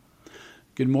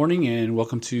Good morning and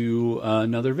welcome to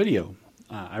another video.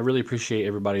 I really appreciate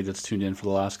everybody that's tuned in for the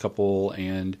last couple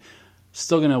and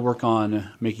still going to work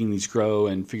on making these grow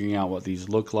and figuring out what these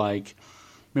look like.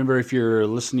 Remember, if you're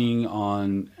listening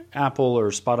on Apple or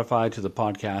Spotify to the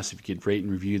podcast, if you could rate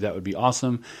and review, that would be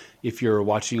awesome. If you're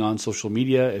watching on social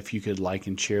media, if you could like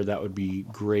and share, that would be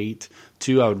great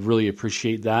too. I would really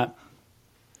appreciate that.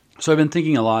 So I've been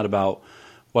thinking a lot about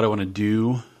what I want to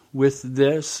do with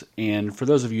this, and for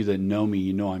those of you that know me,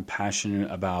 you know I'm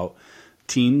passionate about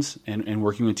teens and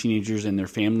working with teenagers and their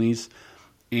families.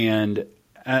 And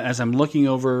as I'm looking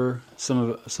over some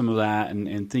of that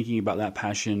and thinking about that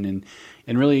passion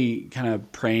and really kind of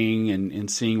praying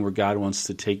and seeing where God wants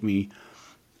to take me,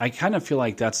 I kind of feel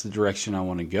like that's the direction I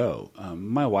want to go.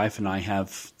 My wife and I have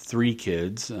 3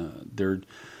 kids. They're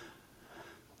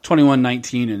 21,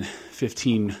 19, and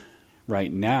 15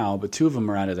 right now, but 2 of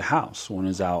them are out of the house. One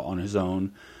is out on his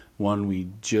own. One we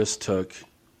just took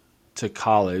to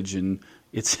college, and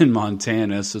it's in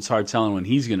Montana, so it's hard telling when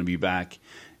he's going to be back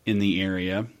in the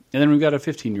area. And then we've got a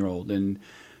 15-year-old, and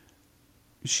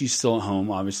she's still at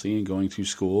home, obviously, and going through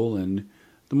school. And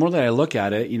the more that I look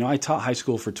at it, I taught high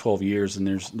school for 12 years, and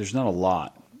there's not a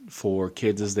lot for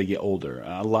kids as they get older.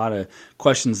 A lot of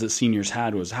questions that seniors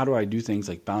had was, how do I do things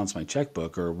like balance my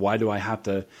checkbook? Or why do I have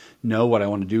to know what I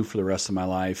want to do for the rest of my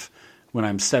life when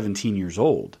I'm 17 years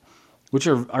old? Which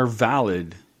are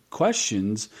valid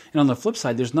questions. And on the flip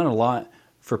side, there's not a lot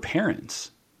for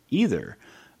parents either.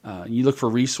 You look for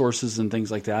resources and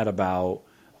things like that about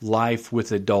life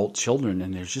with adult children,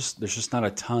 and there's just not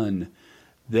a ton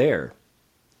there.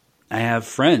 I have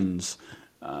friends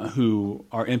who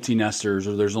are empty nesters,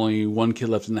 or there's only one kid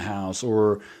left in the house,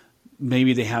 or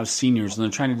maybe they have seniors and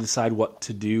they're trying to decide what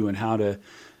to do and how to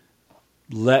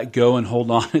let go and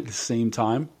hold on at the same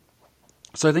time.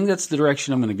 So I think that's the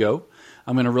direction I'm going to go.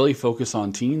 I'm going to really focus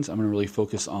on teens. I'm going to really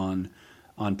focus on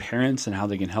parents and how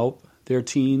they can help their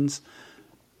teens,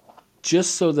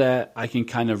 just so that I can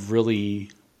kind of really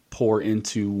pour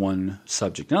into one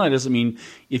subject. Now, that doesn't mean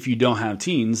if you don't have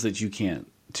teens that you can't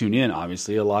tune in.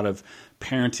 Obviously, a lot of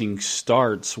parenting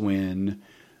starts when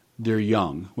they're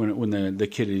young, when the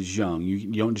kid is young.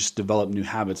 You don't just develop new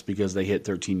habits because they hit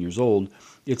 13 years old.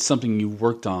 It's something you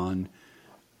worked on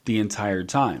the entire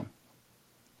time.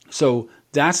 So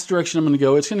that's the direction I'm going to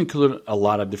go. It's going to include a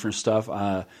lot of different stuff,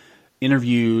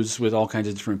 interviews with all kinds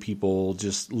of different people,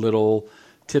 just little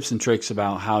tips and tricks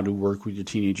about how to work with your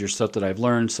teenagers, stuff that I've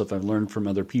learned, stuff I've learned from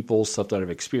other people, stuff that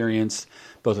I've experienced,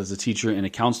 both as a teacher and a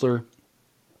counselor.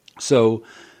 So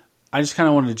I just kind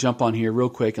of wanted to jump on here real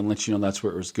quick and let you know that's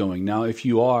where it was going. Now, if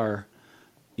you are,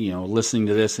 listening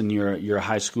to this and you're a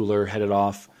high schooler headed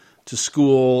off to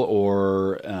school,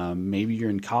 or maybe you're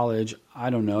in college, I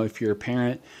don't know, if you're a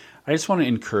parent, I just want to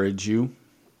encourage you.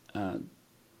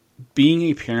 Being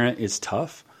a parent is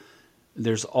tough.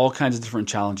 There's all kinds of different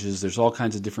challenges. There's all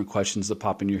kinds of different questions that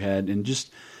pop in your head, and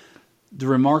just the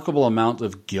remarkable amount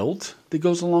of guilt that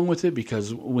goes along with it,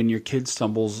 because when your kid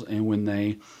stumbles and when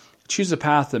they choose a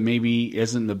path that maybe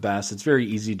isn't the best, it's very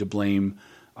easy to blame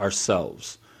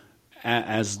ourselves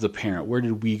as the parent. Where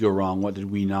did we go wrong? What did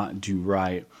we not do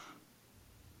right?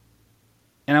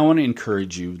 And I want to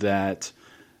encourage you that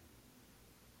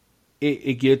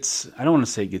it gets, I don't want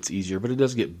to say it gets easier, but it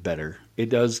does get better. It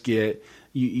does get,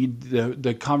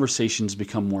 the conversations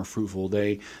become more fruitful.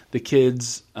 The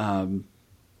kids tend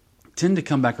to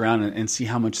come back around and see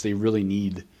how much they really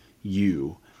need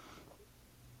you.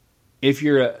 If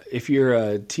you're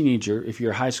a teenager, if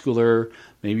you're a high schooler,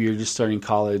 maybe you're just starting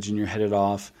college and you're headed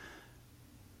off,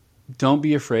 don't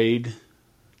be afraid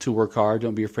to work hard.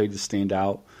 Don't be afraid to stand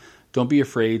out. Don't be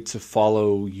afraid to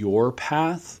follow your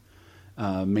path.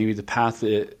 Maybe the path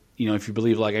that, if you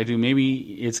believe like I do, maybe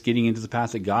it's getting into the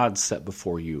path that God set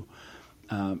before you.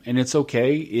 And it's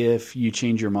okay if you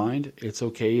change your mind. It's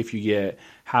okay if you get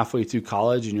halfway through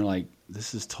college and you're like,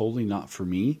 this is totally not for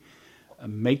me.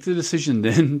 Make the decision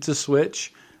then to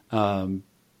switch.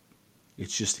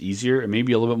 It's just easier. It may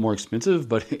be a little bit more expensive,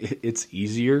 but it's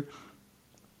easier.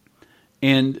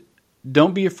 And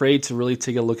don't be afraid to really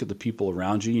take a look at the people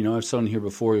around you. I've said on here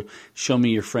before, show me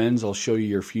your friends, I'll show you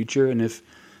your future. And if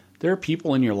there are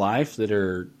people in your life that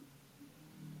are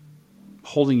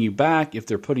holding you back, if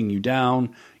they're putting you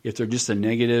down, if they're just a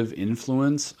negative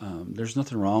influence, there's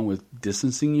nothing wrong with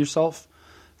distancing yourself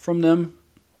from them.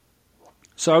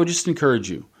 So I would just encourage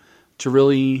you to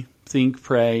really think,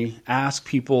 pray, ask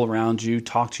people around you,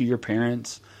 talk to your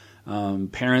parents.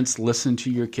 Parents, listen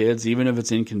to your kids, even if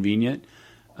it's inconvenient.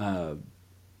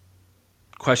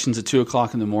 Questions at 2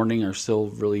 o'clock in the morning are still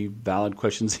really valid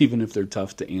questions, even if they're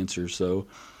tough to answer. So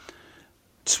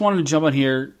just wanted to jump on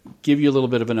here, give you a little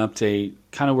bit of an update,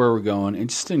 kind of where we're going, and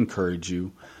just to encourage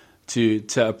you to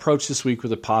approach this week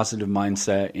with a positive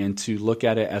mindset and to look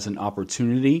at it as an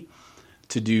opportunity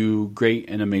to do great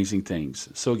and amazing things.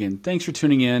 So again, thanks for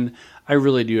tuning in. I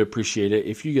really do appreciate it.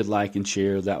 If you could like and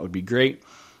share, that would be great.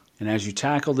 And as you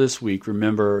tackle this week,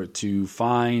 remember to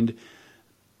find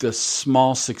the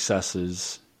small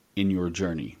successes in your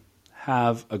journey.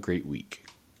 Have a great week.